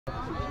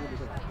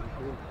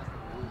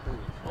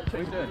What are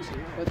you doing?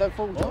 Well, don't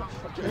fall, Josh.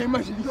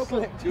 Imagine you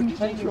slipped and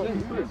changed your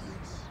foot.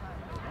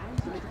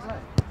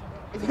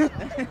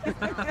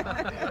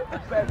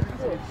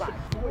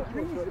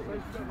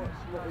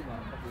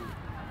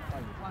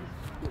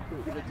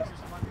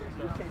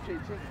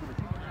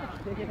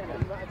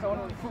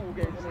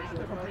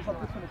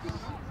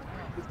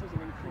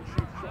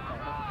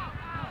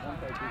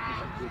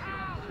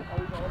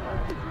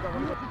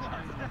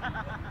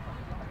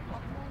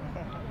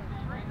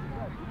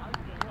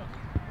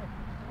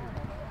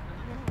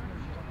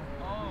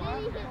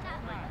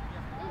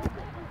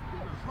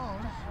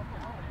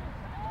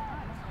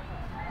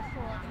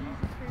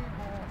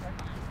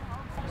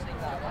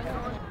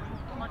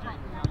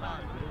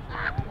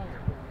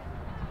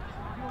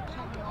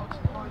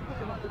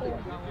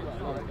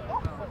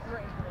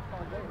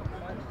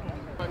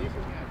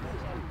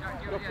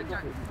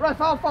 Ref,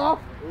 half off!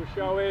 We'll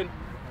show in.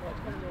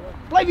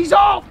 Blavy's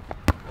off!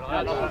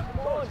 Blavy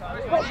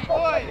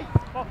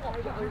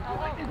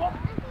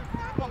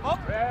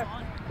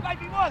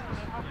one!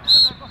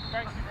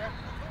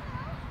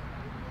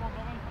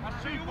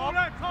 That's two, Bob.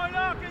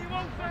 Tyler, get your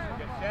ball, six!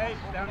 Get safe,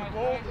 down the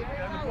ball,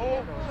 down the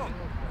ball.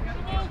 Get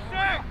the ball,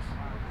 six!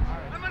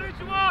 How many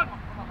to one?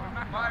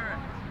 Byron.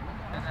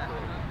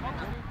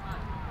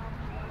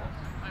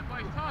 Hey,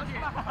 boys,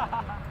 target!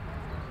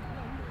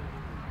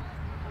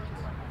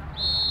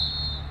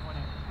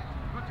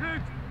 Got two!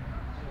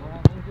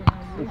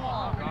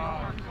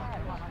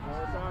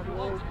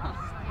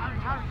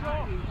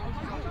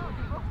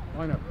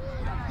 Line up.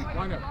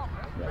 Line up.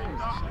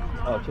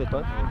 Oh, cheers,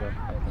 bud.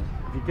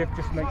 If you give,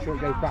 just make sure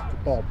it goes back to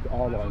Bob,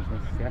 our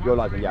linesman. Yeah? Your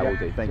linesman, yeah, we'll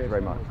do. Thank you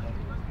very much.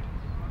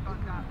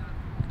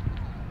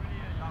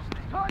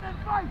 Turn and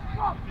face!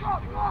 Drop,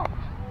 drop, drop!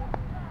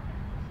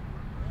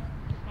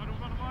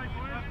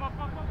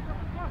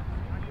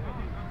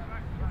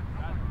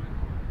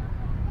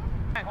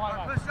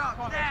 Push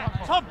up, there!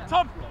 Tom!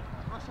 Tom!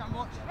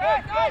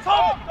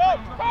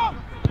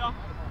 Tom!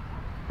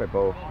 Great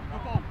ball.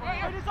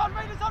 Raiders on!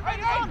 Raiders on!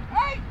 Raiders on!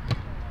 Hey!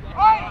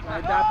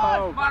 Hey,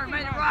 Dapo! Byron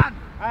made it run!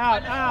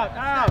 Out!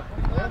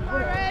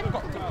 Byron!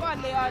 Come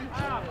on, Leon!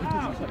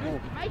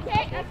 Make it!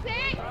 That's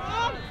it!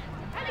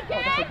 And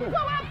again! Go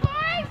on,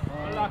 boys!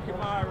 Unlucky,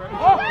 Myron.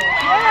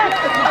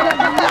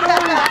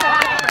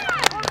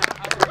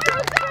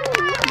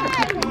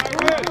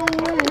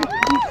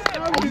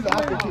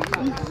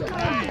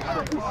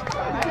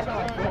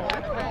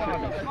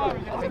 I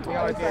think the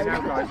idea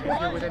now, guys, is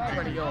you're within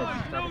 20 yards.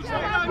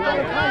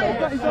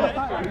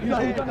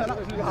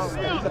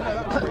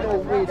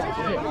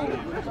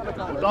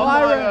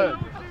 Byron!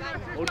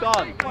 All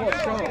done.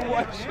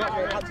 What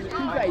shot?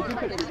 Absolutely. He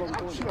put it in the wrong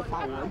corner. He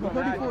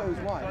probably thought it was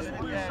wide.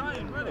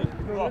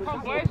 Well,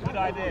 come boys, good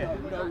idea.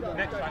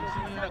 Next time,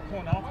 see you in that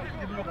corner,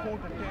 give him a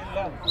corner to get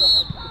long.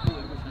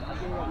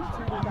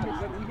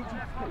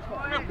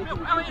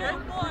 How are you?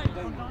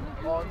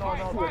 Oh, no.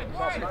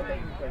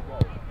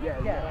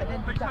 Yeah, and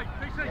then that.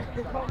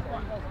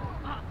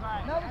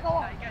 No, we go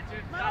on.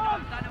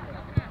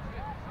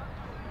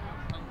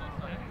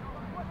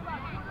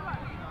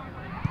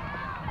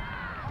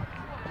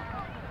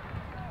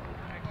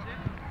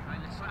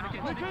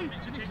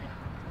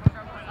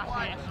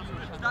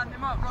 Stand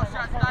him up,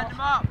 Roshan, stand him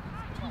up.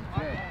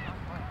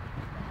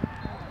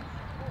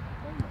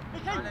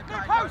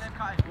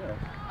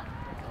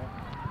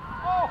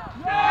 Oh,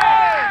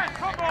 yes!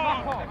 Come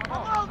on! Come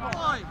on,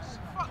 boys!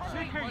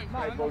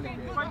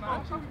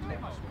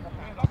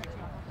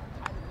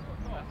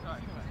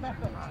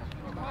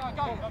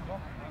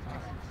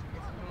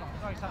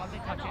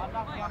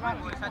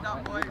 Head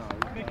up, boys.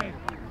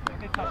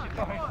 Did touch it,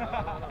 sorry.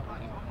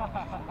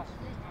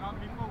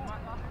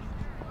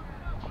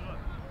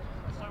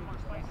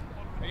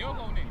 You're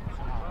going in.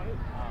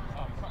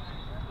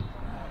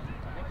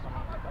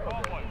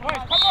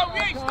 Boys, come on, we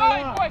ain't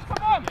starting, boys,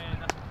 come on!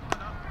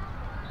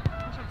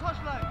 Touch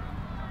leg.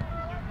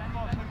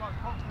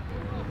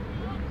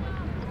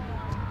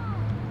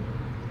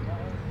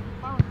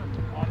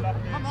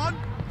 Come on!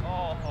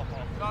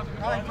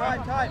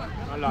 Time.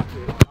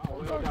 Unlucky.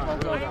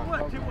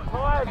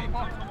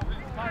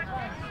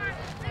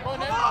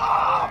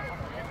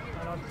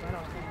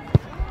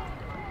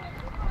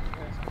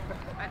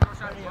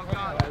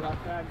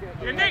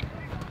 You're Nick!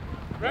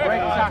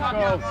 Great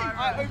tackle.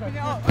 Open it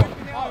up,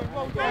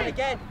 well done.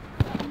 Again.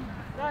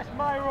 That's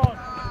Myron.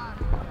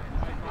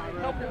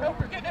 Help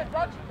her, get there,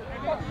 Rudge.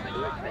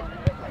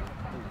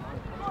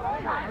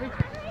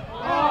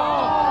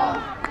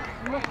 Oh!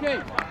 Rookie!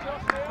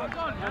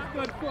 That's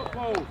good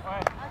football.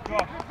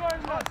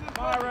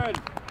 Byron!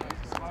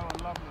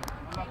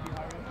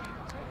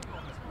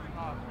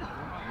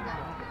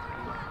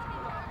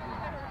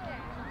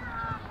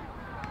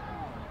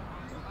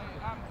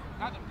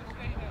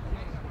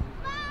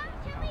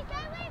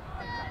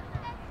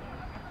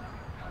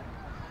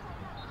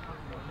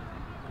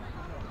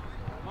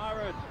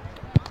 Myron!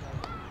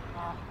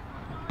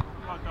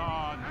 Well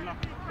done.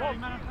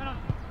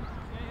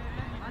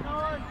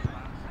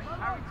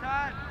 Harry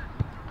Tan.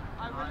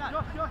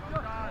 Josh.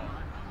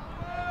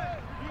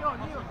 Leon.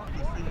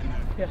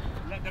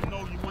 Let them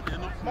know you want it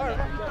enough.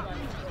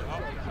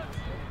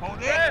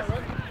 Hold it.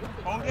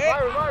 Hold it.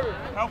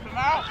 Help him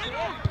out.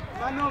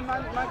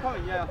 Man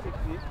coming, yeah, I think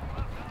he is.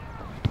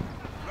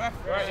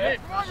 Right,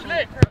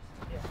 Slick.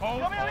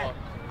 Hold.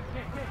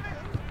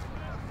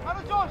 Have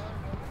a Josh.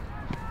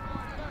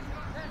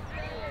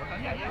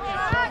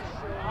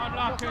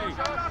 Unlucky.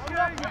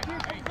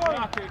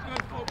 Unlucky.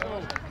 Good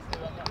football.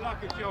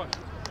 Lucky, Josh.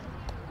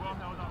 Well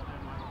held up there,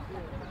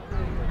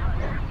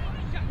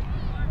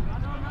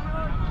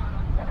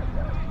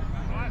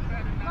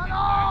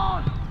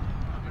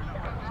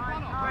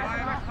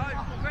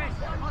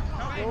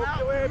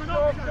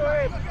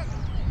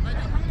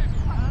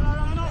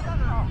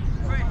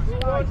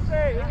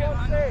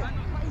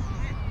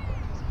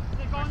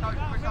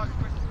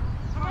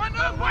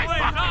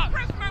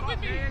 Talk to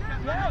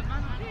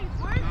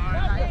him.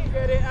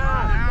 Get it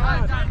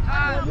out.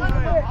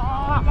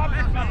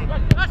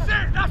 That's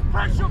it. That's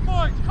pressure,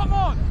 boys. Come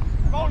on.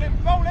 Roll him.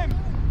 Roll him.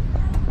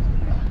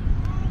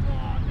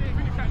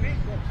 Finish that, Nick.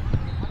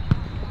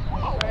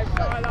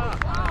 Tyler.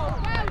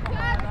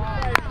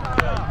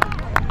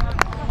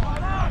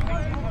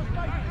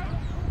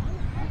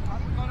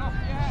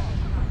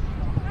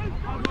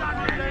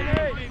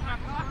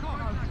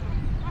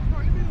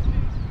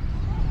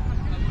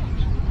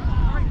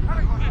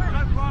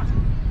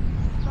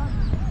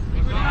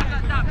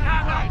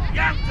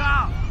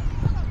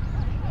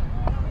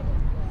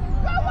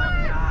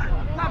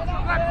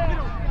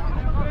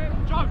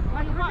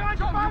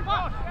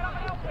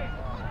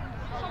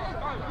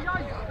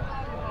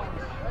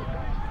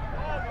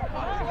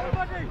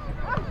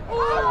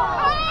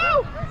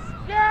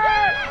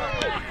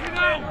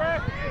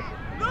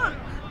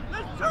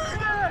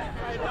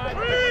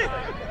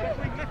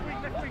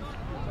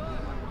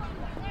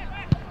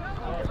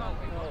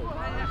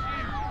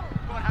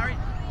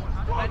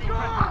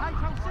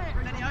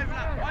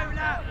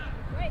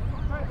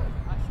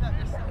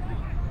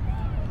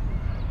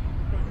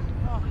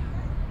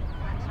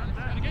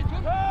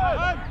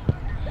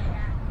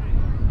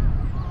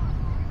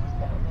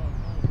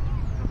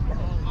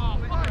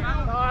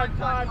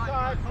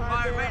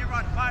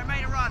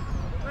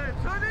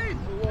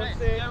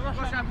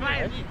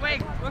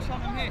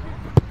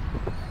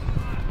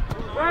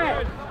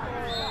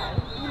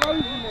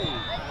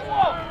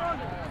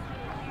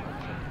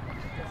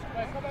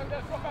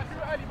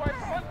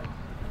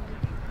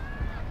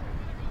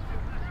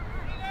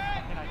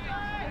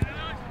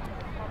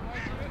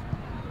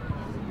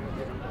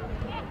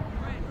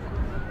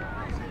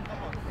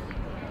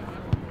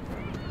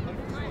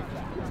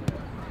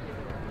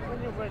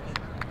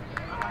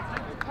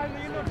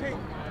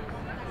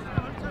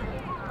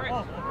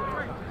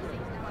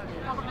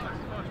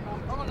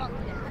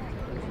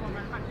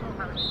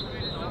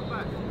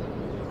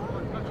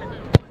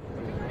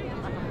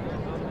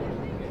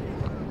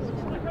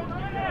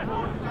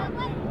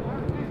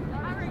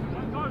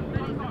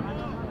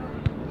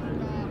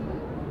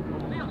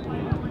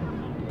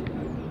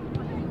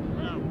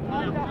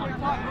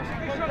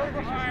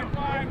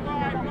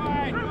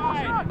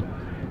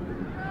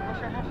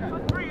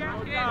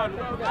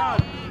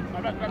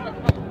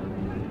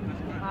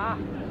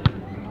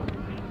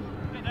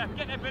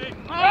 Get there, Billy.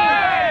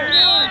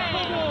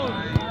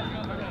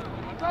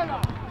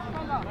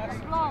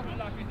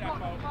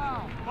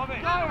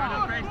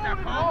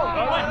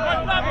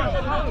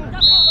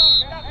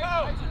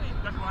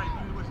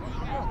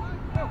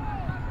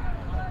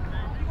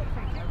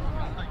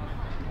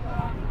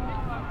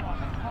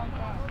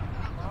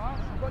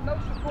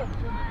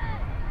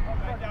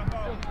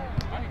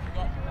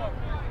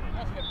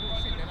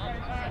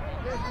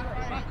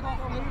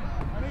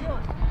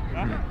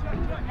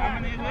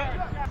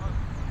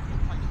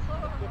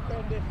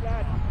 Defend this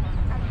lad.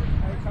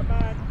 Take a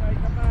man, take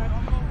a man.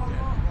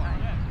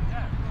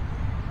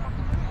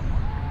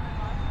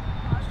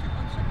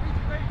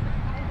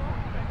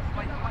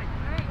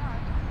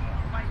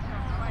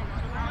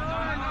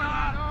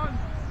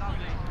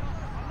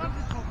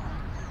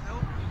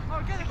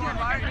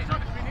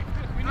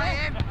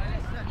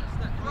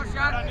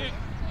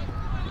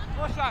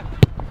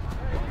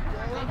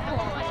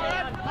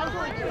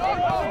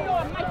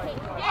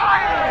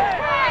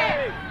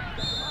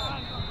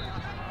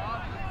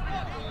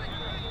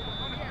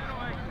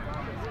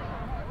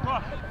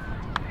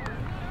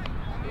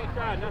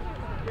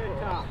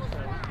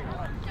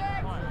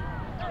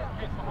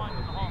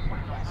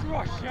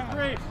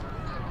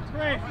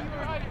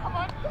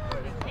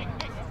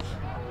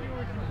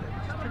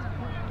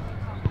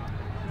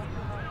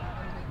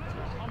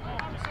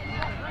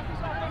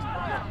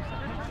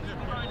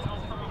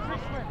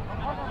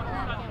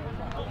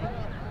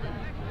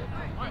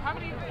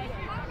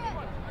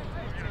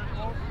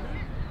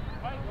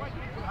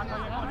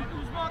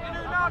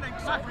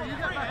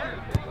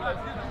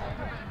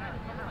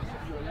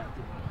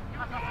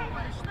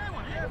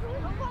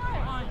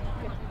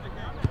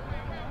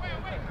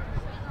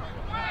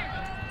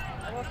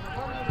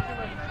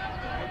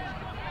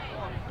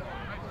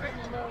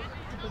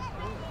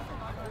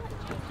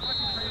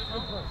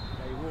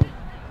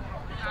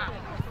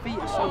 Feet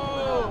are so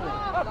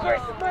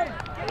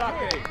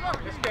Lucky.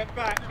 Let's get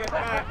back, get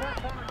back.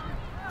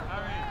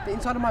 The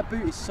inside of my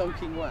boot is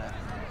soaking wet.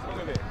 Look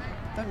at it.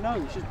 I don't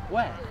know, it's just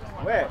wet.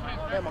 Where?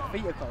 Yeah, my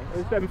feet are cold.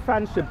 It's them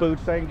fancy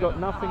boots ain't got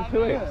nothing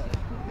to it.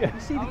 Yeah. You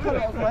see the colour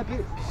of my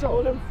boot?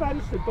 All them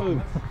fancy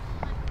boots.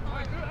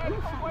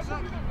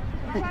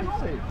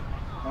 Fancy.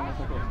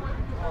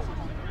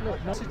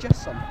 Look,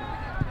 suggest something.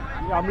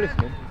 Yeah, I'm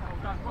listening.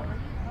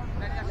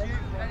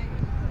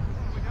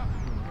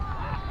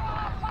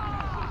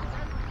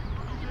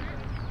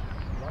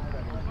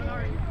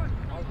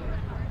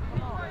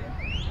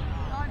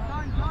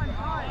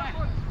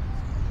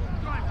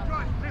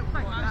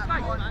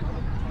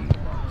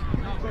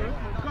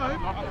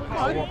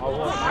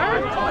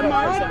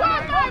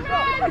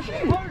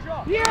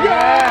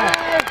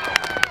 Yeah!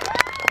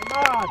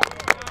 Come on!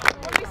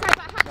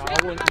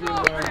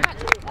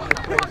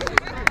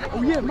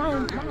 Oh yeah,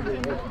 mine.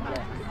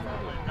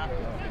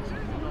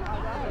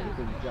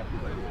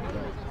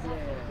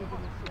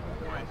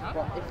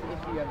 But if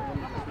you ever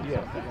want to do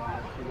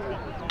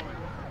something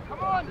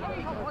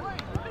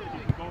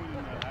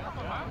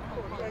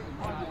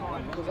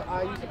because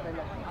I used to play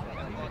like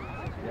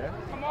Yeah?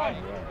 Come on.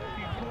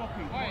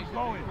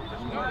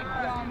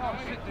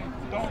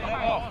 Don't let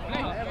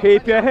off.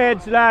 Keep your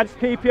heads, lads,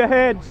 keep your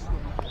heads.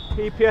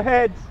 Keep your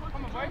heads.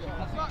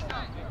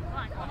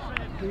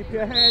 Keep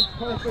your heads,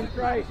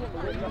 concentrate.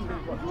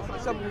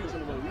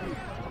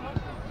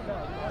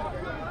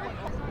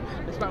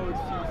 this man was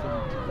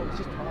it's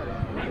just tired.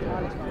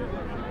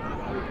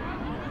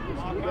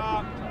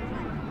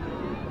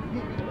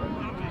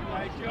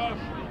 Hey, Josh.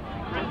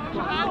 Oh,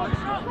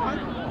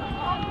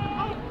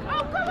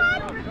 come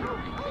on!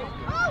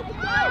 Oh,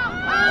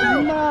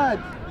 Mad!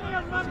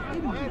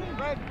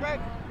 Red.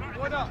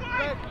 What up?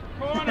 Red.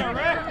 Corner,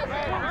 red.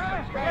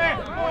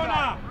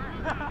 Corner.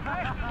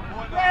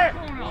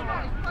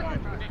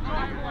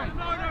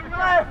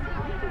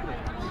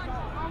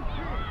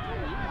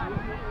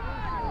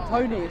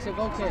 Tony, it's a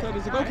goal kick. So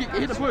there's a goal kick, it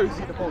hit the post.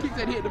 Kicked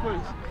it, hit the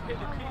post.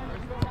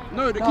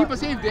 No, the keeper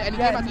saved it and it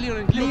came back to Leon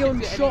and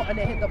Leon shot and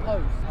it hit the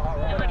post.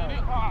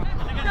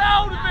 Get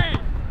out of me!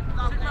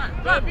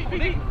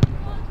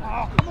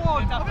 Oh, come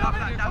on!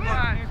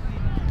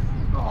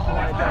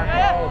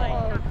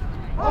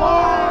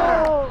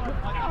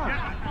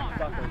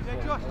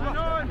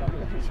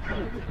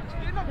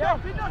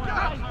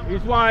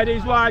 He's wide,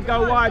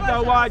 go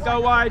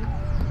wide.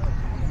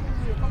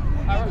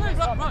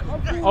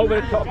 Over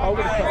the top.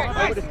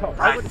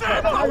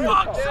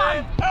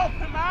 Help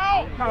him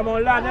out! Come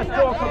on, lad, let's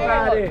talk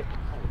about it.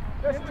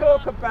 Come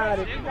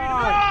on.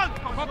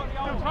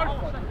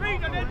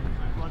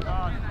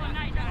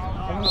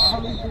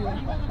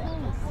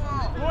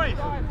 Boys!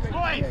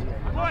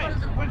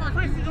 When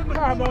Chris is on the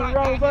Come on,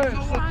 Rovers. Keep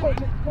the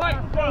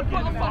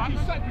fucking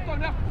shape, you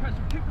don't have to press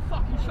him, keep the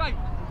fucking shape.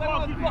 They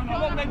want to block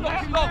him long, they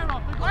knock him long.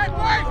 Hey,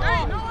 boys,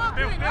 hey, no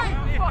arguing,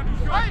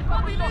 hey,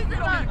 Bobby, leave it,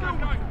 man.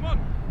 Come on.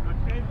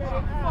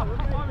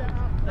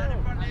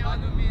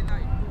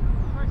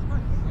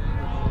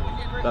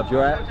 Dubs, you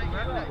alright?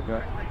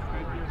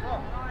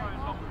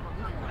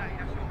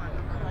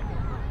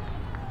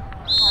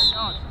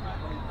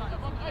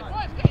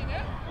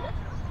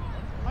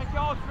 Make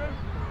yours through.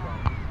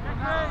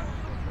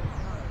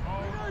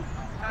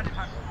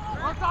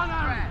 Well done,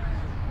 Aaron.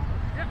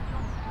 Yep.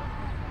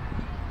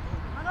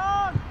 Hang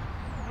on.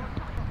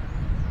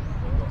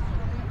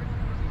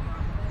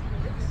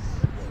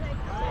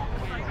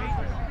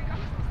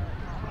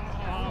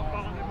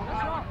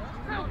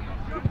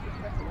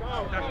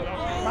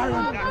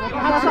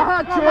 That's a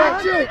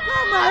hat-trick!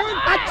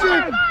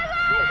 Hat-trick!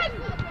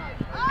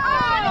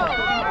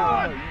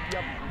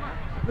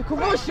 Look at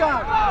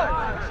Roshan!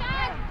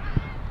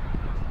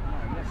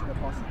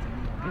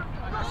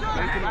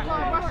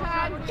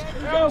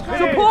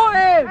 Support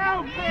him!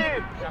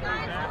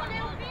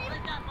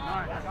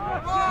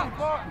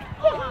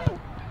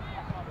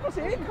 What's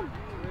it?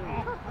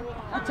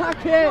 Attack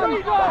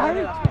him!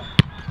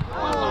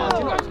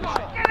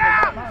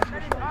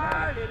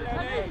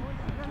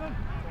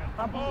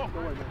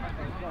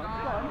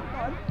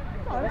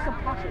 That's a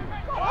passion.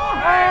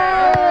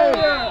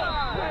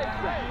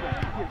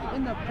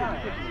 In the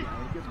back.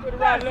 Good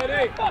run,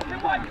 Lenny. Fucking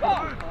white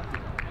card.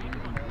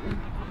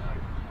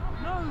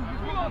 No,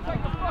 you can't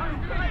take the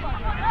fucking thing back.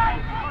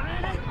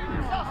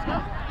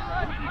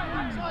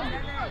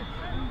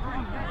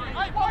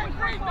 Hey, boy,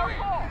 free, do it.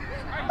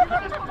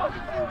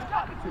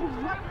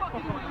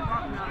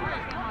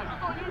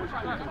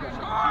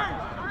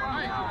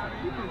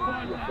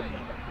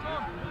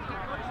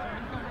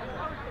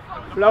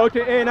 Float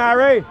it in,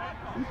 Harry.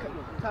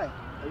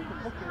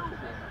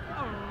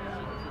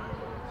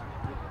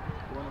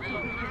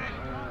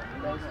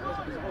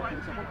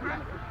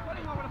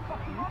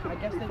 I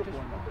guess they just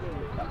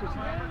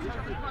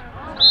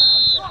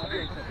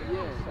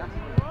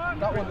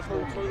that one's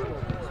full too.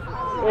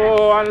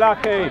 Oh,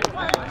 unlucky. They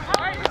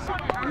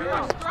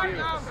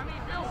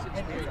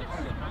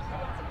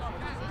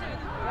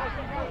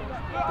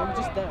were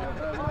just there.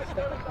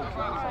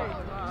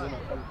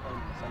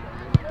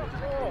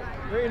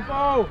 Green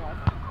ball.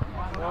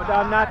 Well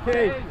done, Natty.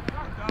 Shape,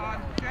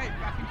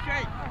 back in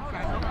shape.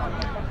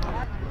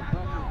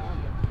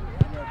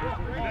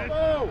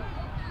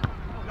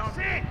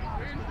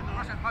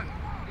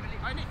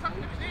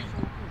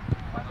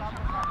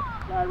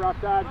 Play rough,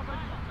 Dad.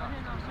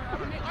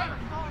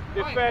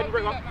 Defend,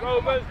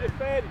 Rovers,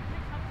 defend.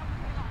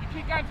 You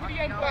keep going to the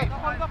end, boys.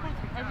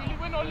 And we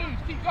win or lose,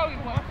 keep going,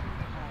 boys.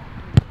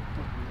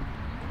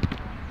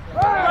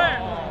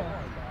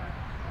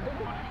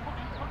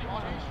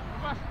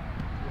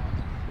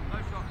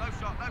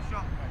 Low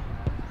shot.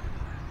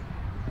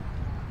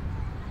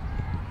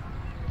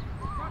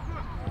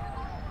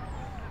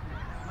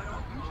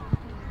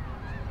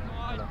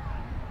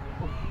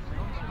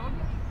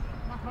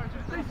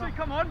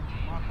 Come on.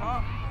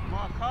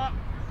 Mark up.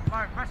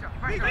 Pressure.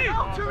 Great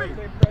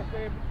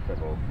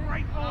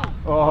ball.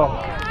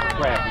 Oh,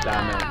 great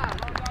down there.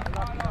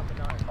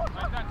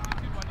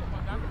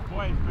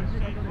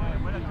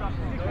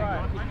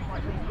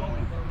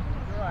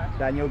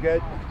 Dan, you're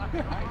good?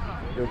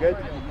 You're good?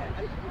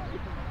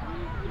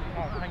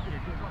 Oh, thank you.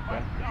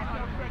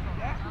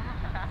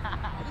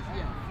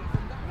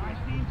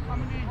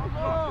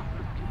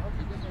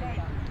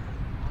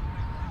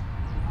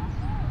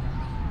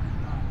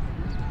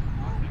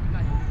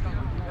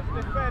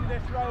 Let's defend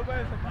this,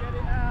 Rovers, and get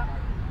it out.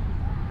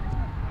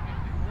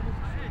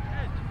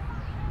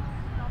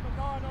 Number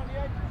 9 on the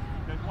edge.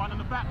 There's one on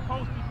the back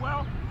post as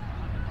well.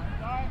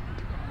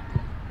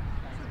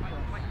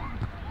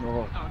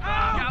 Oh.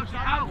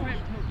 Out.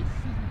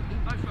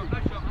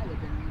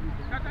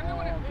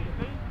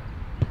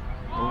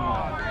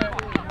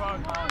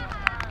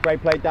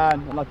 Great play,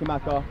 Dan. Unlucky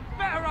Maka.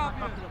 Better up.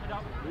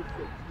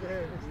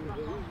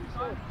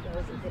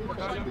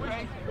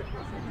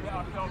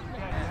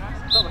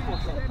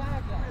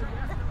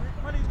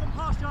 He's gone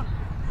past you.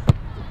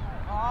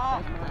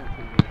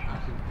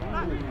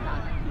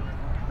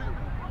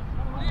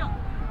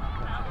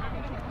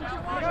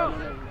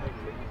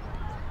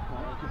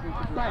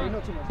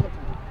 Not too much.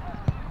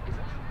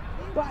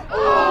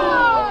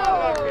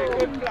 Oh!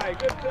 Good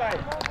play.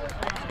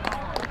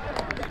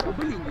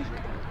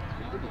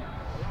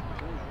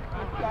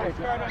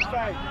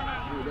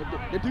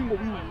 They're doing what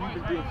we've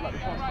been doing for like the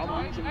past how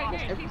many weeks and we've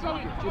lost every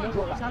time. Do you know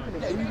what's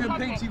happening? Yeah, we've been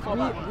playing too far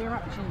back. We're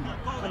actually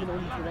coming on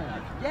to them.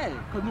 Yeah,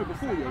 because no,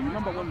 before, you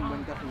remember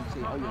when definitely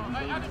say, oh yeah,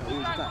 we're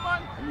always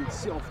attack. And we'd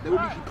sit off, they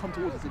would literally come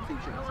towards us and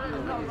take shots.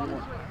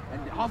 And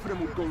half of them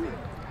would go in.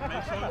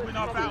 Make sure we win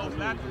our battles,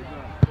 lad.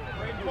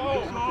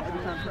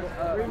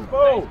 Green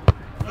ball.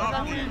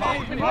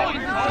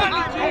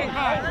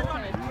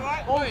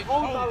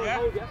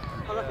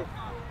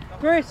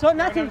 Chris, hot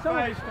Natty,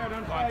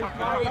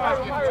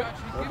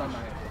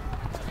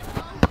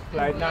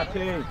 Played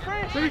Natty.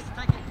 Chris,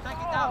 take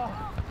it down.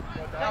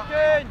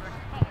 Second.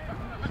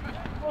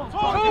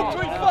 Talk to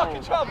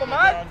fucking trouble,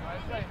 man.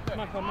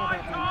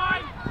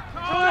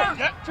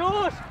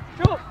 George.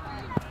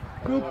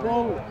 Good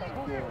ball.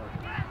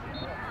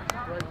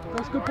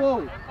 That's good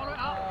ball.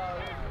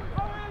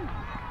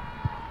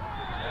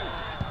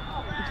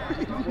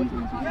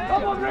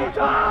 Come on,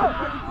 Rita!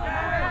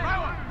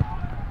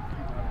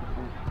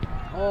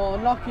 Oh,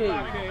 unlucky.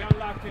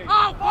 Unlucky.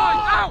 Out,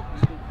 boys, out!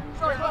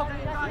 Sorry,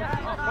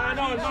 Man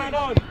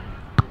on.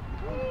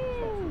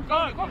 Go,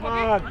 Come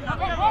on.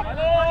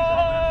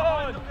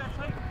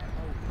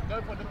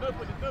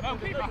 No,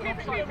 keep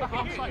it.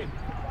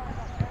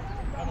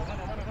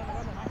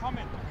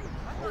 Coming.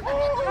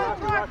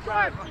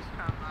 Right.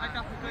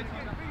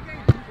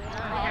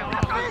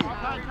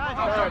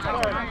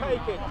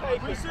 Take it.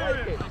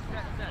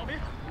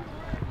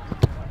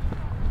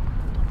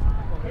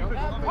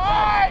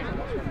 Hey!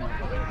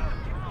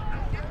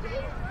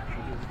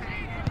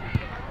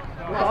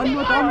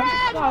 Well done.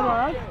 Come on,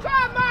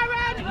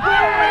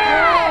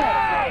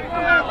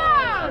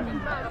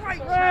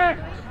 Red!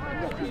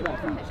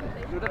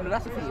 No,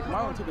 that's the thing. If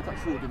Myron took a touch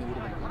forward, then he would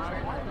have been.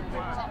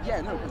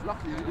 Yeah, no, because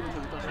luckily he didn't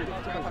take a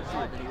touch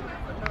forward. If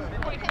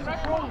he took a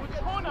touch forward, then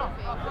he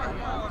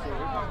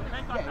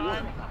would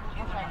have been.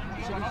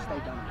 He should have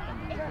stayed down.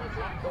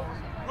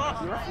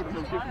 You're right,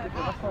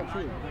 that's not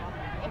true.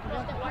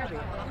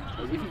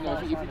 If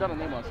you've done a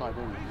name outside,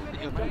 bro,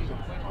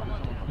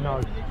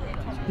 No,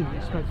 didn't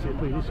expect it to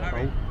be this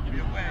cold.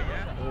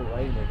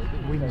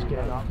 Wind's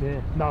getting up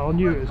there. No, I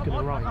knew it was going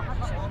to rain.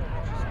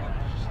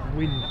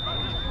 Wind.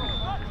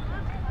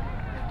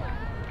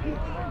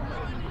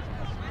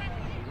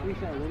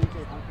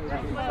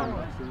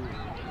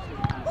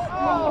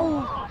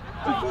 Oh!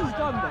 If he's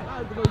done that, that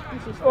would be the most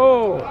disrespectful.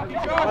 Oh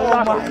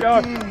my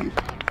God.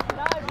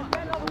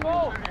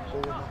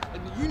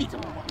 You need to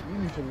warm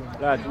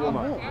up. Lads, warm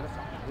up.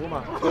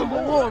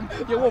 Warm.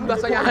 Get warm.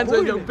 That's like your hands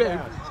on your bed.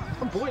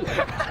 I'm boiling.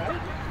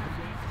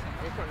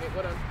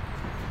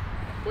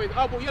 Boys, you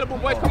got a ball,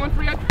 boys. Come on,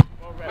 free head.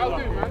 That'll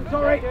do, man.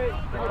 Sorry.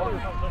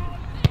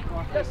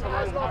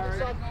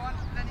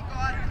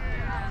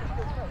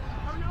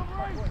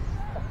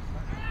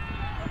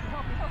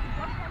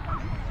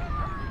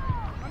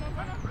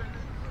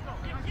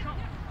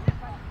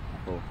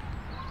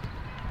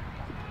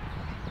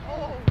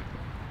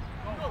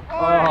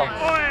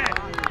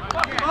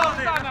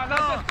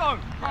 let's go.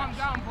 Calm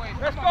down, boys.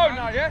 Let's go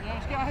now, yeah?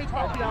 Let's get our heads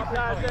back.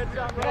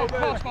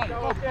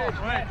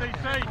 Right,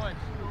 DC.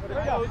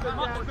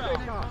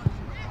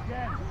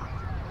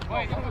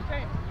 Wait, you want to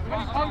say? When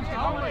he comes,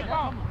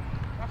 come.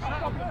 That's a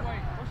problem,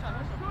 wait.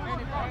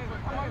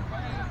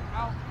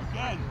 Out.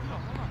 Again.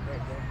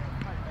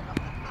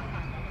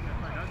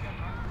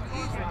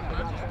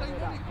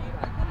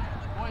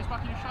 Boys,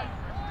 back in your shape.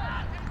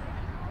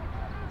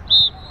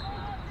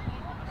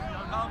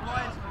 Come on,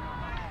 boys.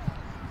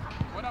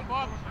 Well done,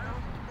 Bob.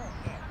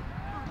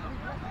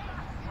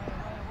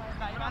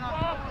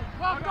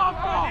 Well done,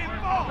 Bob.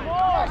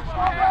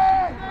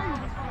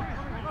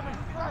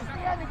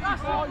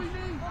 That's what we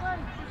need.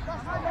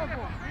 That's the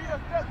level. Need a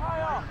step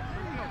higher.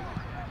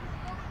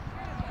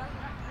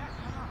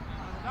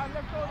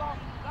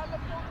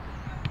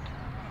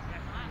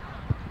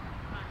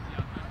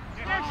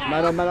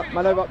 Man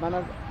over.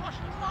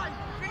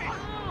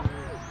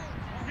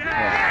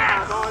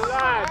 Yeah! Come on,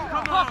 lads!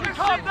 Come on,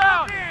 calm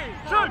down!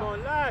 Shoot! Come on,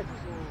 lads!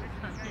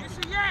 It's a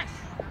yes!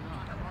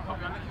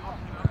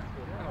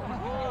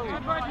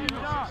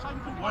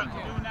 Work to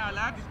do now,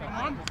 lads. Come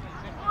on.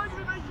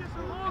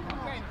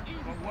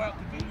 Work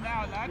to do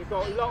now, lads. We've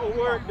got a lot of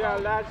work now,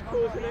 lads,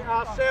 causing it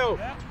ourselves.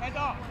 Yeah, head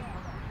up.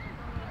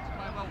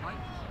 Well,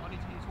 mate. I need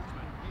to hear you talk to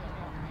me.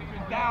 Keep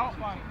it down.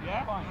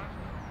 Yeah?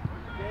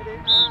 Get it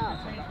out.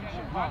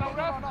 Right, you've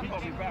got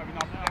to be better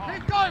enough.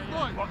 Keep going,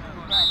 boys!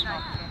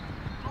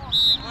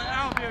 Right,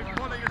 Albion,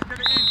 Wally, let's get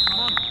it in. Come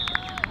on.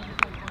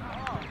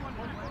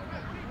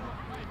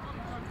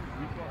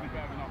 We've got to be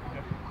better enough.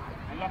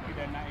 Unlucky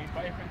then, that is.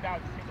 But if in doubt,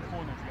 just hit the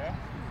corners, yeah?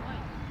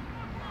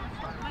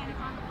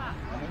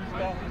 And when you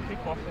start to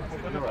kick off, if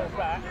we're going to go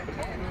back,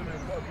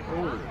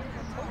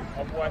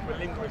 otherwise we're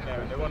lingering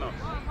there and they're on us.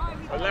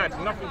 But lads,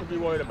 nothing to be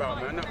worried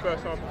about, man. That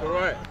first half was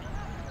alright.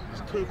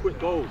 It's 2 quick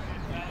goals.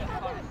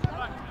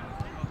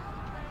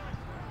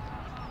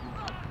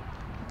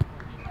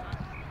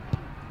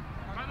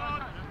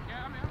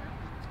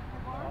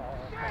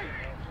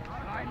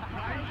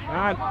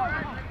 Man,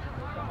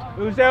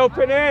 who's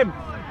helping him?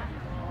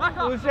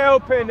 Who's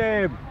helping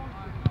him?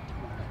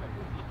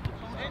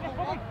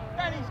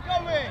 Danny's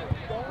going!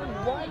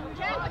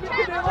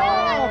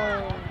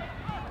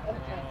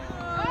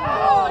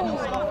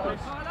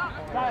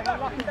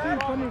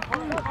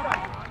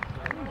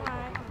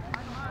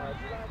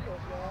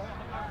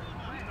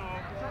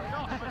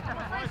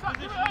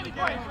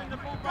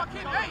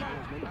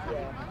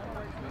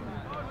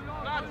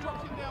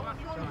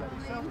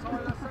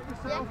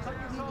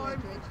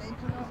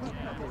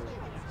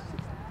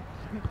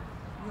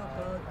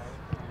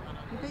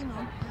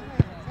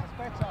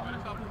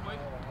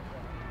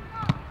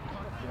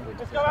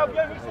 Let's go,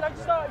 Albion, we still have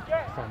to start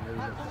again.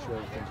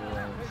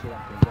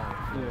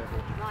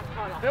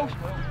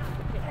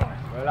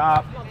 Well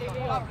up.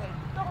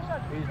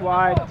 He's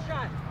wide.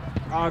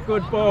 Ah,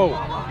 good ball.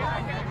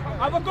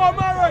 Have a go,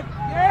 Maron!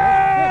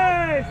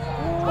 Yes!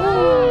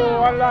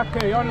 Oh,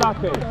 unlucky.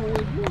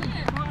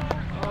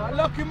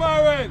 Lucky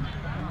Maron!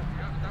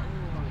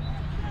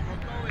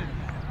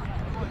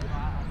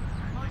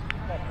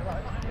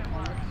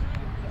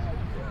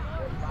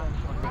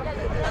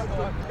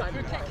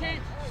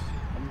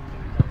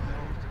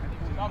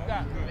 Love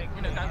that.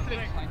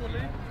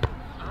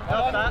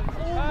 Love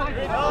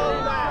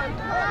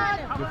that.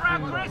 Come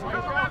around, Chris.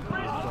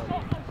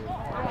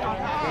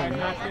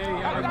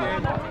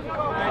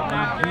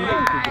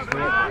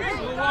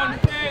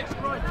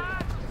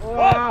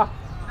 Wow.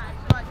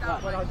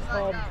 Well done,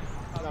 Tom.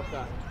 I love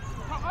that.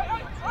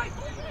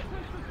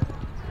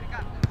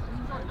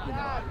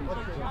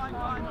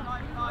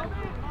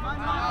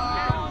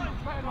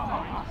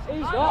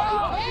 He's not.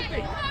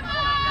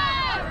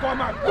 Go,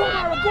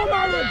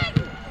 Maron!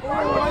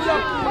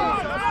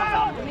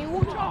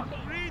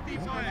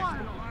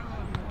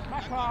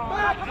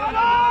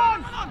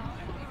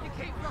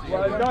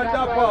 Well done,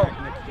 Dipo.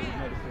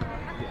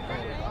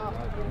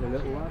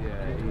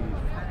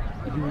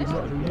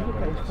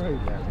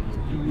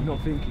 You would not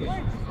think it.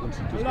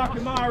 Lucky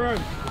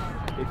Myron.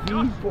 If he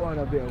put on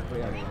a bit of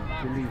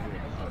believe it.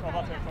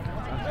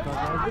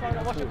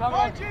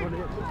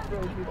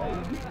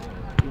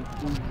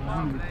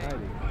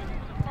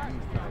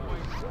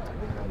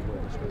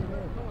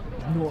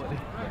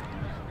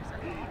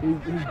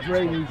 His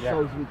brain is so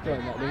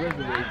returned, like the rest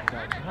of it is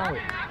like, how?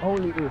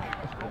 Only if.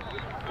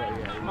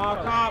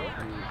 Mark up.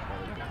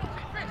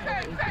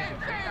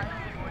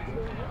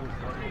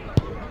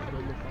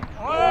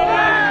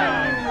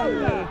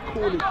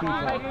 Call it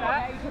keeper.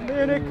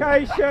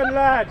 Communication,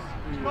 lads.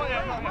 Not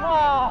yet.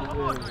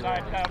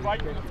 Right,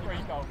 to the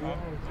 3 goal.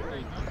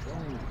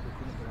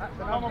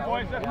 Come on,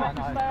 boys, let's not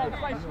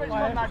stay switched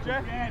on that,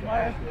 Jeff.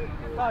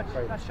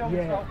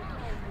 Yeah.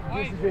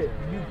 This is it.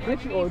 You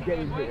push it or get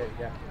in hit.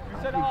 Yeah. You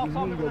said half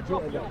time we're going to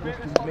drop it. Just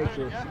to make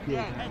sure it's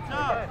secure. Heads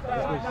up.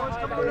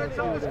 Let's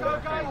go,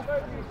 guys.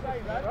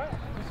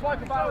 We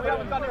spoke about it, we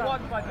haven't done it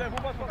once, mate, Jeff.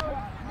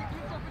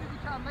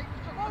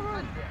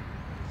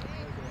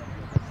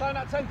 Sign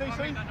that 10, DC.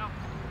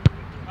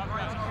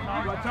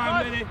 Right time,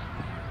 Lenny.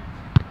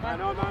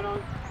 Man on.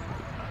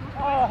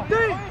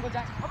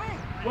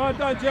 Well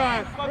done,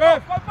 Jack.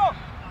 Ref.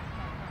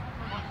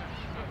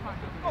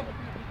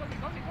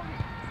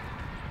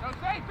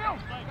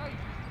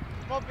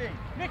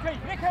 Nicky!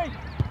 DC!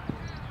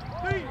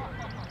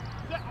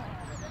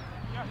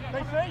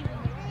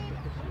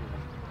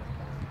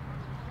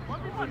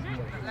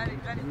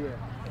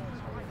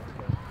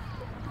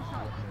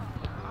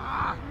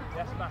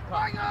 Yes, back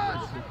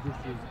up.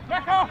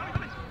 Back up!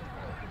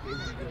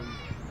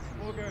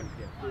 All good.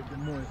 The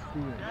more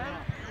experience.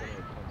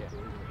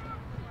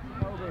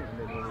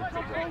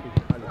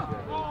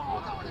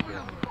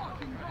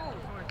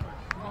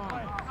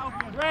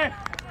 Ref!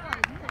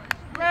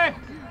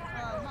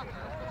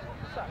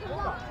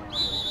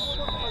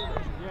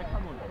 Yeah,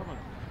 come on.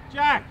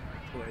 Jack!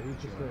 He's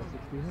just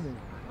 16, isn't he?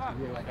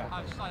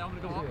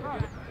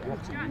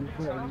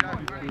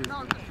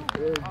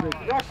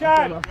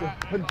 Rashad!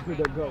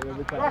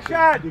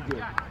 Rashad!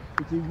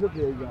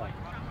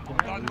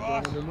 Come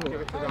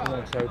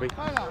on, Toby.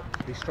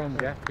 Be strong,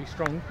 yeah? Be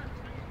strong.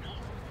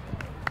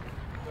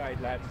 Right,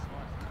 lads.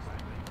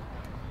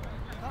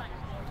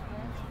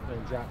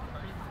 Then Jack.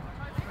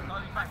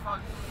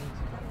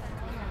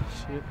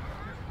 Shit.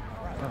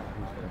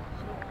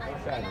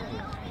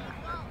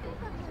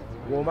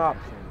 Warm up.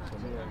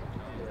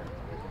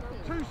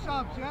 2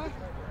 subs, yeah?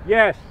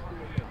 Yes.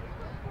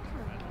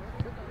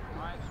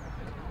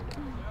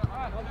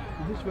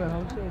 This is what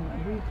I'm saying.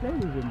 We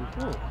played with him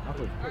before.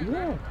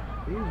 Yeah.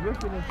 He was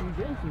working a few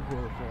games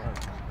before for us.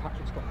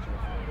 Patrick Scott.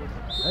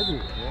 I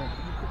did, yeah.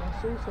 I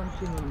saw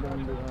something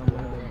on the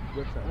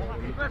website.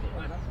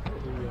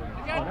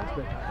 That's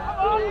better.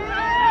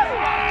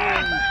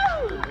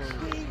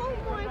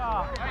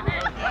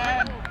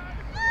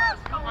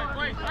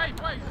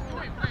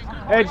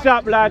 Heads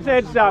up, lads,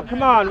 heads up.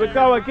 Come on, we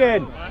go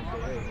again.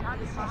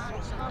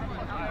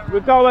 We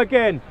go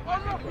again.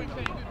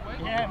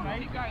 Yeah,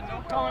 mate.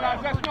 Come on,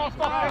 lads, let's not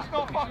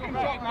fucking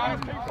drop now,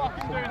 let's keep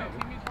fucking doing it.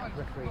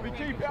 We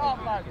keep it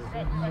up, lads.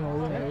 No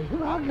way.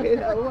 Okay,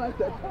 that was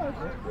the time.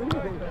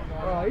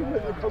 Oh, he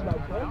wouldn't have come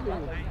back first.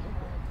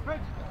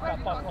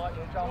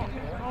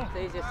 It's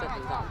easier said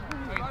than done.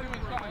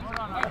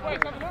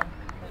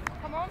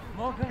 Come on.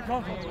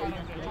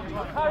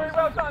 Harry,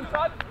 well done,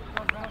 son.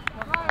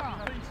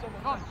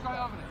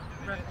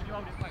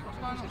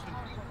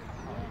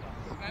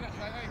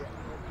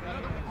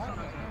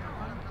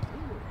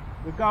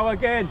 We go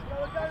again.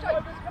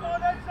 Come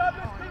on, heads up,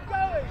 let's keep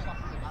going.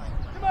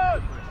 Come on.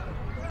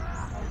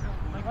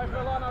 Wait for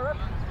the line, I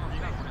reckon.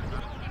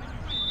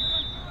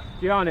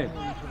 Gianni.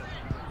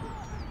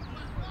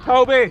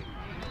 Toby.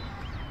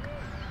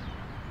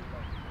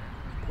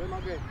 Where am I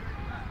going?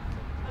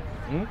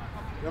 Hmm?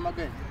 Where am I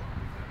going?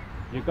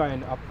 You're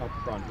going up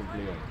front with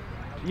Leon.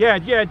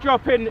 Yeah,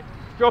 drop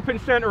in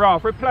centre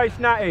half. Replace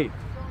Natty.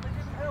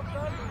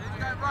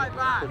 Right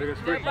back.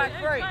 Back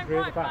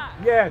three.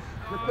 Yes,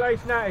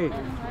 replace Natty.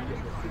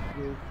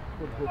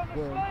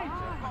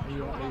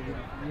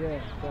 Yeah,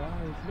 so I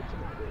was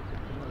looking at it.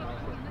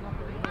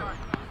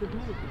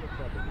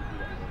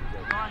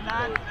 Right,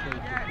 lad.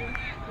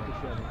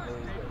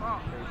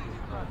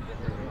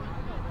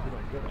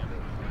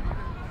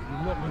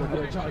 You're not going to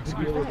get a chance to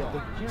deal with that.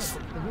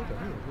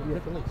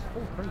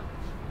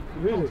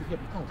 Really?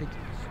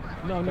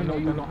 No,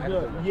 you're not.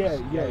 Yeah.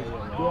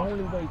 The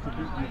only way to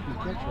beat you to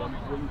catch them is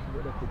when you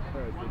put up the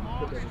curve and you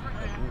put them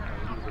in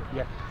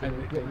the and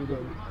get rid of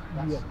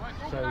yeah.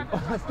 So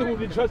I still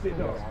wouldn't trust it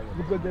though,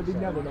 because they've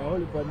been having a whole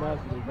bunch of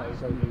masters that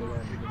is only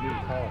around in the middle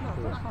half, of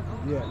course.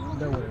 Yeah,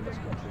 no one in this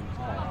country is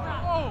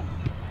half.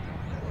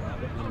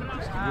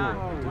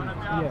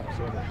 Yeah.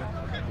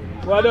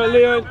 Well done,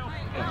 Leon.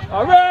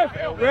 Oh, ref!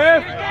 Get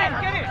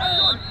it!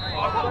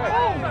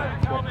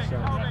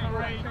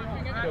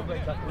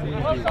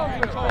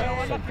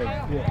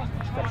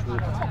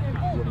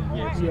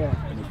 Yeah.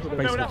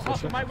 Well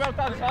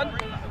done, son.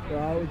 Well,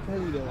 I would tell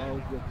you though, I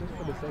was just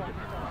for the second,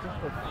 just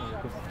for fun,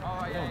 because I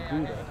don't do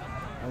that.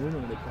 And we're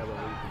not going to cover it to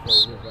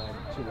go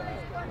with chill out.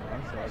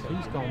 So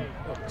he's gone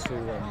up to,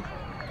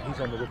 he's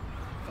on the roof.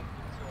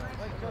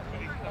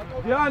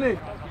 Gianni!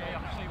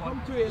 Come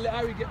to it, let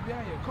Harry get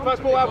behind you.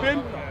 First ball, Albion.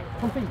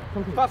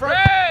 Pass right.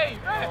 Hey!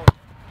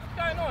 What's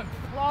going on?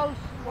 Close.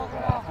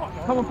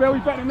 Come on, Bill,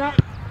 he's better than that.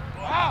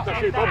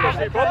 That's you, Bob.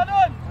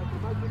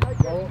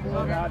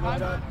 Well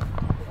done.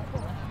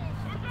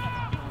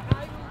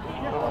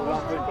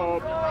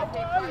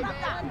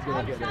 He's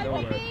going to get it, don't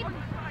worry.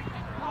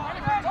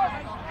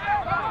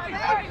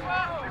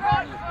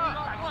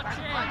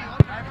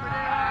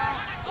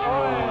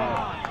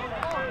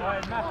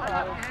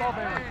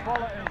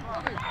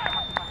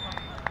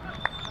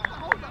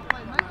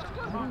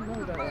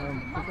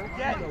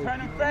 Again, turn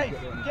and face.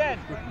 Again.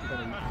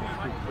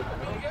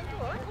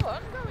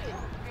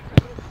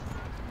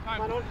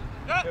 Come on.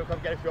 He'll come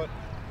get a shot.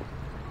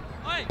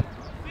 Oi,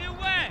 feel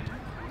where?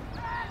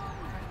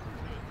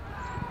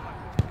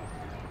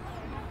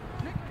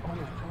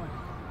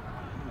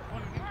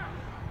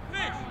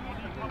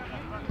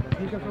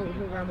 He's going to go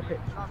around the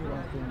pitch.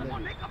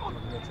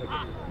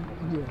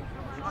 Yeah.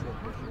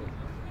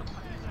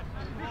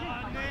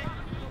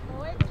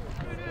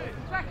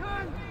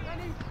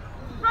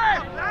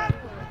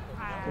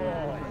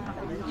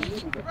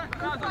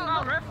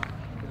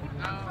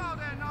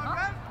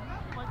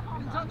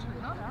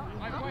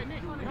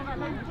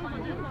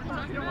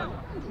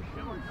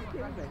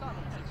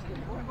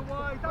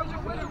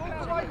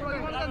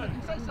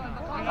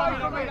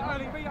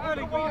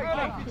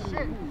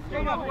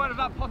 Another word of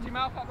that potty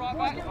mouth up right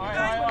back.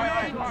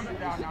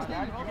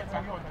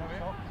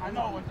 I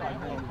know what's going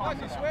on. Why is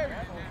he swearing?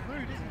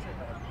 Rude, isn't it?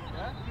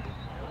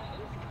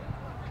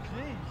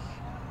 Jeez.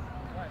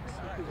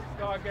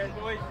 Start again,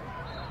 boys.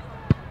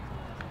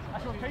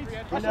 That's your piece.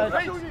 That's your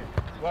piece.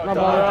 Well Come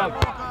done.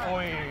 on.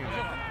 Oi.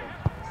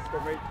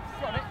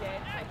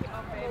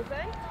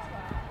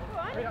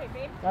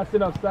 That's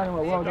enough standing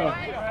well. Well done.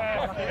 Harry,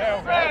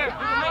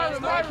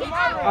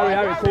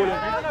 Harry, call it.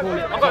 Call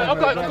it. I've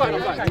got it.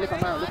 Look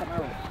at Maro.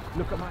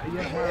 Look at Matt.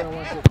 Yeah, Mario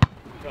wants it.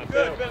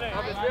 Good, Billy.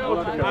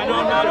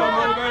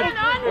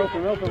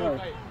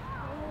 Welcome.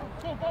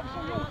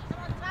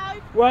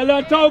 Well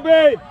done,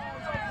 Toby.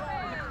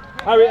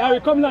 Harry,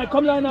 come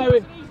line,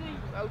 Harry.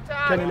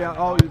 Kenny Leon,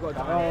 oh, you got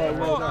that. Oh,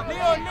 well done.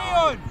 Leon.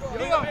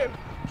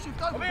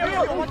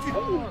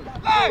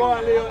 Go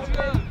on, Leon.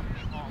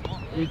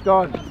 He's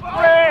done. Ref!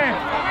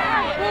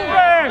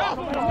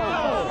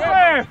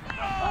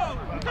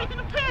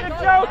 You're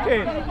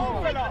joking.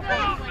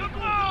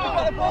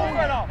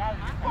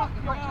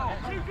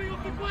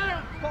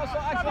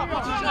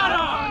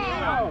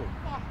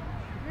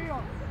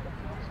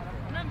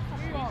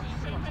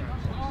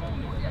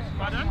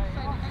 Pardon?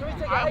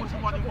 I was the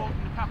one involved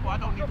in the tackle. I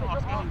don't need to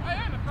ask anyone.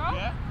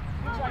 Yeah?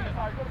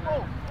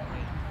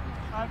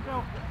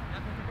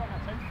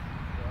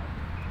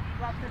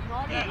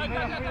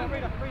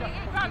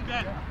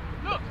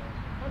 Look!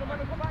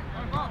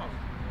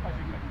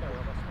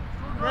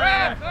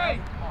 Ref! Hey!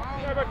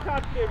 Never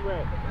touch him,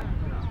 Ref.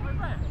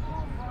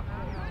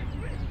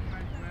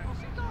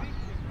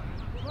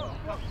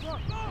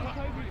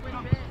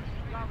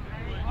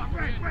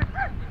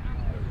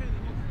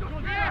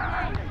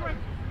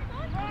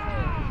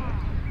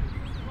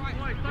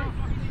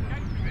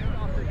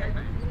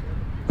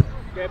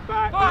 Get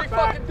back,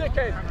 Fucking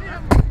dickhead!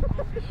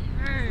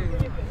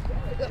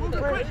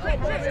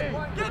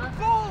 Get the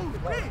ball!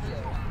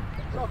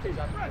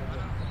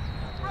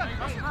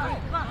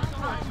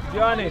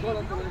 Gianni. Come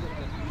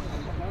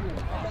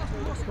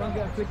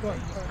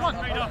on,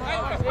 Meader.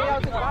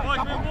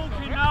 Boys, we're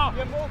walking now.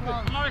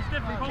 No, it's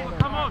difficult.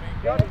 Come on.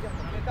 Well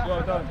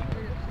done.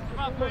 Come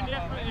on, put the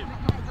effort in.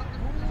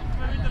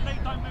 We're in the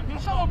league, don't move.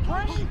 He's so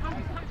oppressed!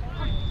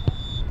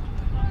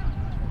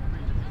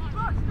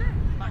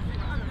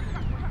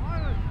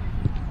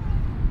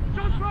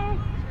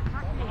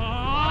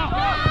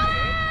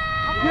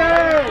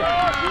 Yeah!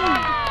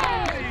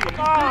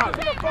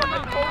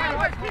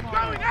 Keep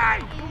going, hey!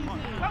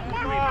 Don't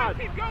worry, man,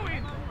 keep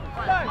going!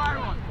 Lads,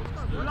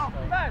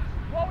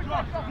 what are we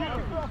doing?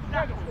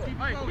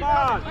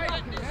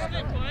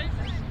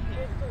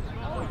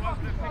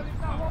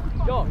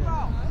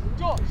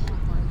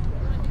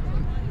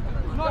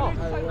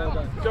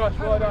 Josh,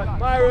 well done.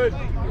 Myron.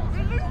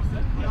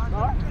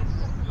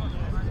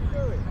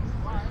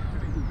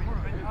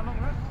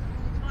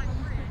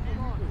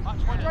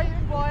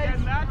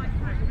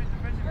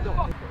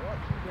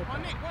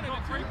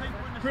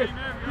 Chris,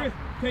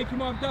 take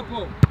him off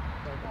Dipo.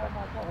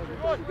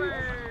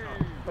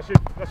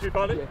 That's you,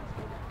 Barnet.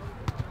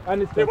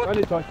 And it's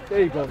touch.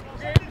 There you go.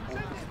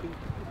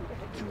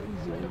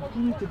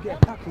 You need to get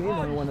back in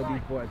on one of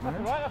these boys,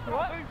 man.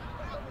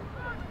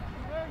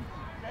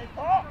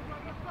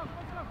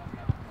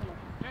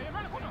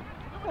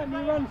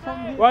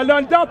 Well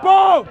done,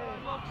 Dipo!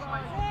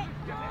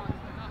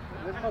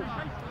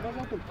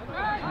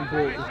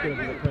 It's going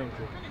to be the point.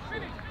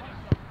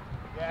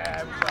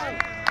 Yeah,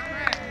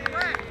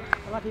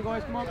 Lucky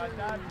guys, come on.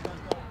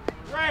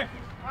 Ref,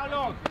 how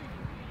long?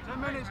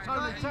 10 minutes,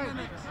 Tony, 10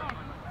 minutes.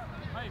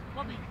 Hey,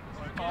 Bobby.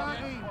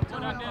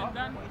 What that there,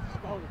 Dan?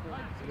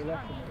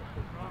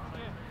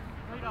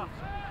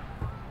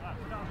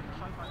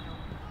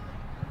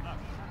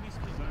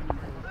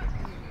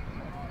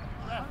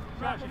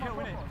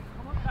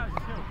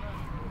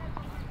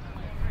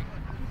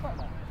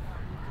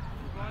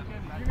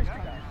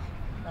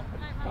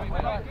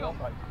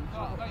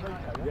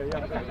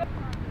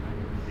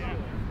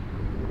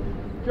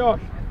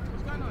 Josh.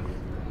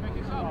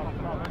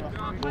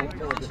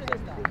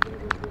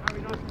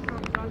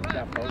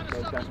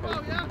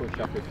 Push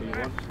up if you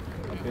want.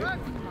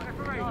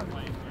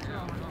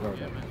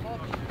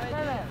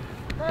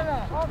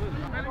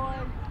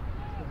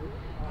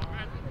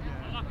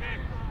 Okay.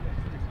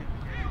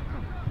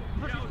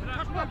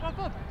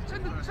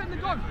 Send the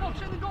gun, Bob,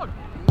 send the gun.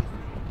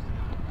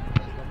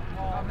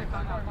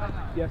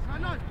 Yes.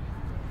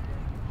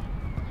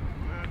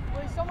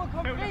 Will someone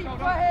compete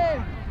for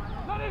him?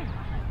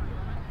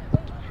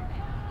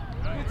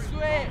 Good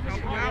switch.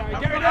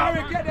 Get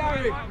Harry, get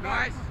Harry.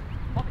 Nice.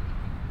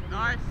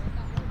 Nice.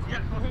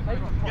 Yeah.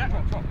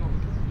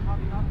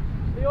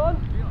 Leon?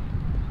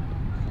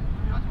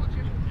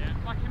 Yeah,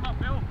 back him up,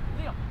 Bill.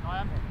 Leon. I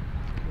am.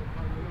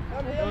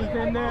 Who's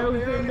in there?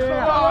 Who's in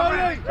there?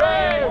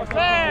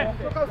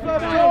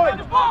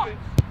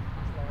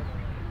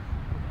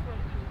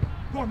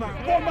 Go on,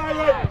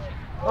 Myron.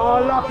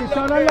 Oh, lucky,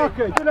 son,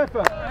 unlucky. Good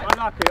effort.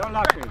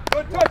 Unlucky.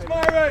 Good touch,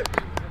 Myron.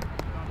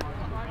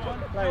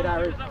 Play it,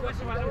 Harry.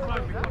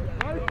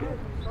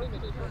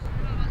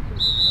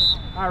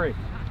 Harry.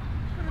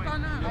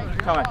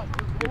 Time.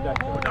 Good day.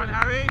 Well done,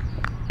 Harry.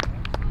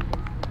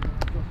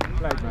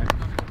 Played, mate.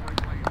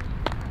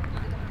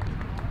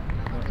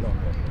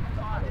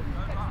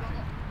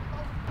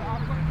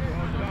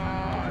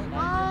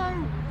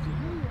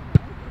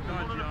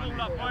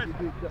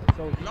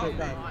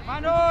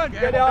 Man on!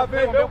 Get it out,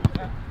 Bill.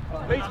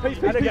 Peace.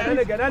 And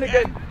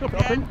again. Go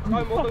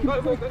more.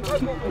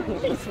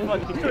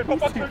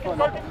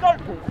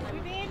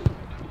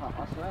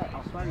 I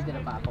swear he did a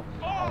bad ball.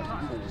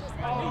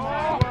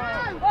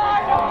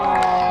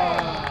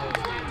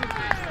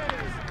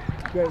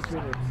 Great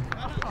finish.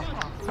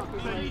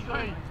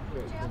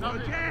 No,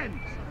 again!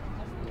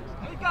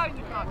 Keep going,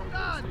 you guys.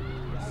 Done.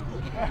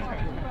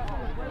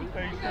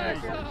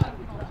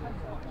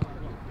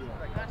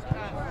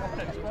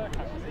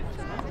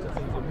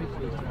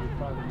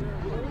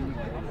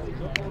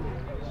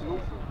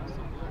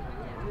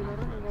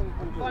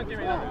 Don't give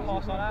me that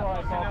pass on that.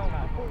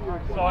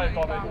 Sorry,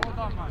 Bobby.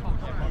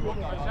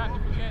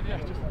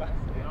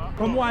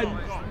 Come wide.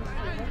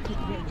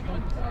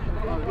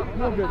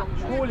 Morgan,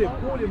 call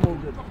him,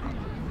 Morgan.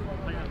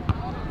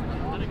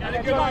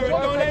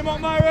 Don't let him up,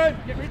 Myron.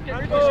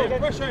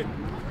 Push him.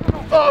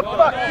 Oh,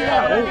 fuck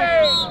yeah!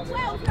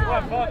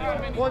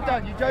 Well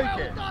done, you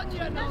joking?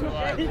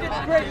 He did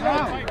great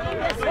now.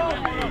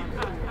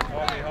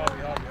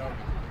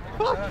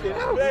 Fucking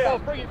hell,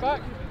 bring it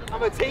back.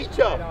 I'm a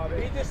teacher.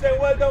 He just said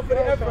well done for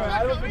the effort.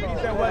 I don't think he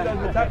said well done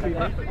for tackling.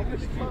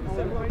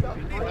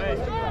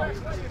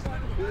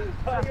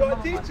 You're a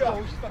teacher.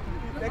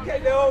 They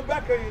get their own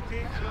back on you,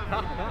 teach.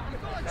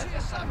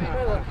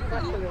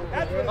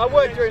 I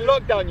worked during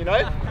lockdown, you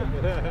know.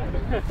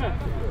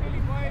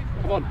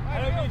 Come on.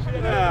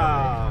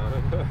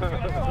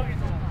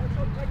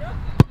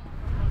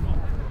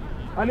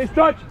 And his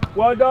touch.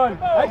 Well done.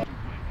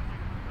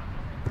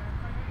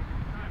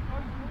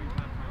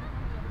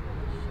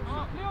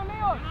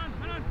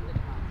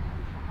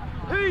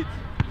 Heat!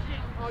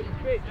 Oh, you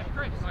bitch.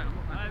 Chris.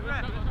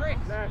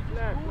 Left.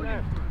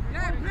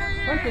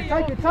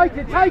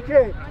 Take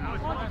it.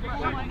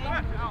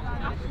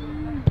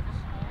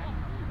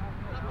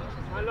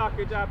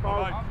 Unlucky, Dipo.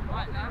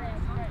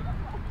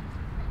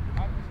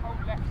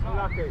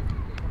 Unlucky.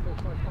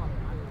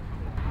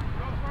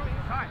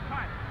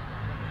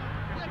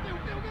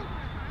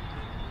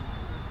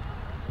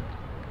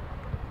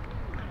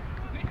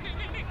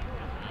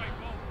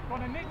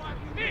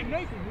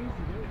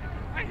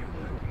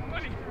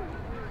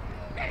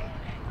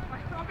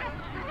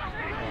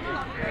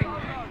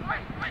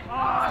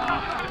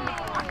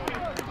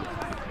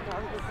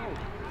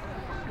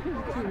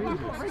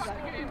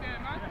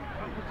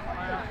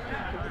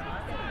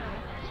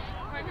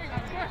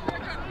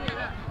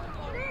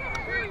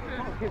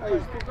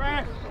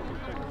 Progress.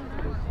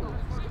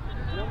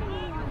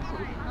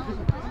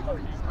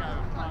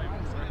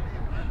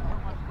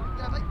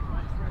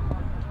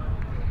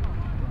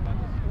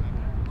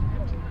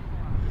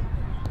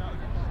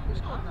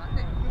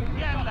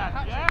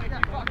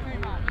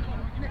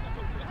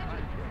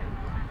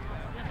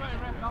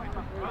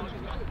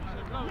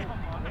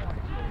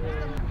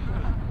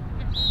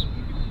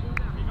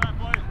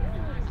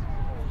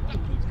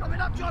 It's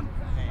coming up, John.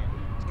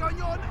 It's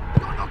going on.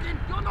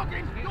 You're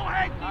knocking. Your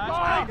head.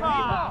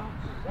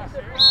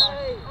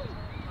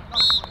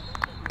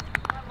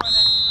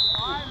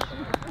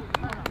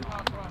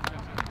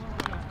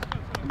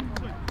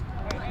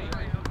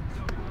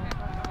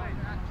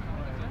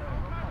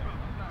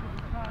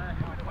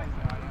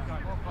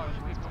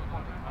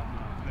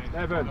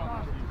 Evan.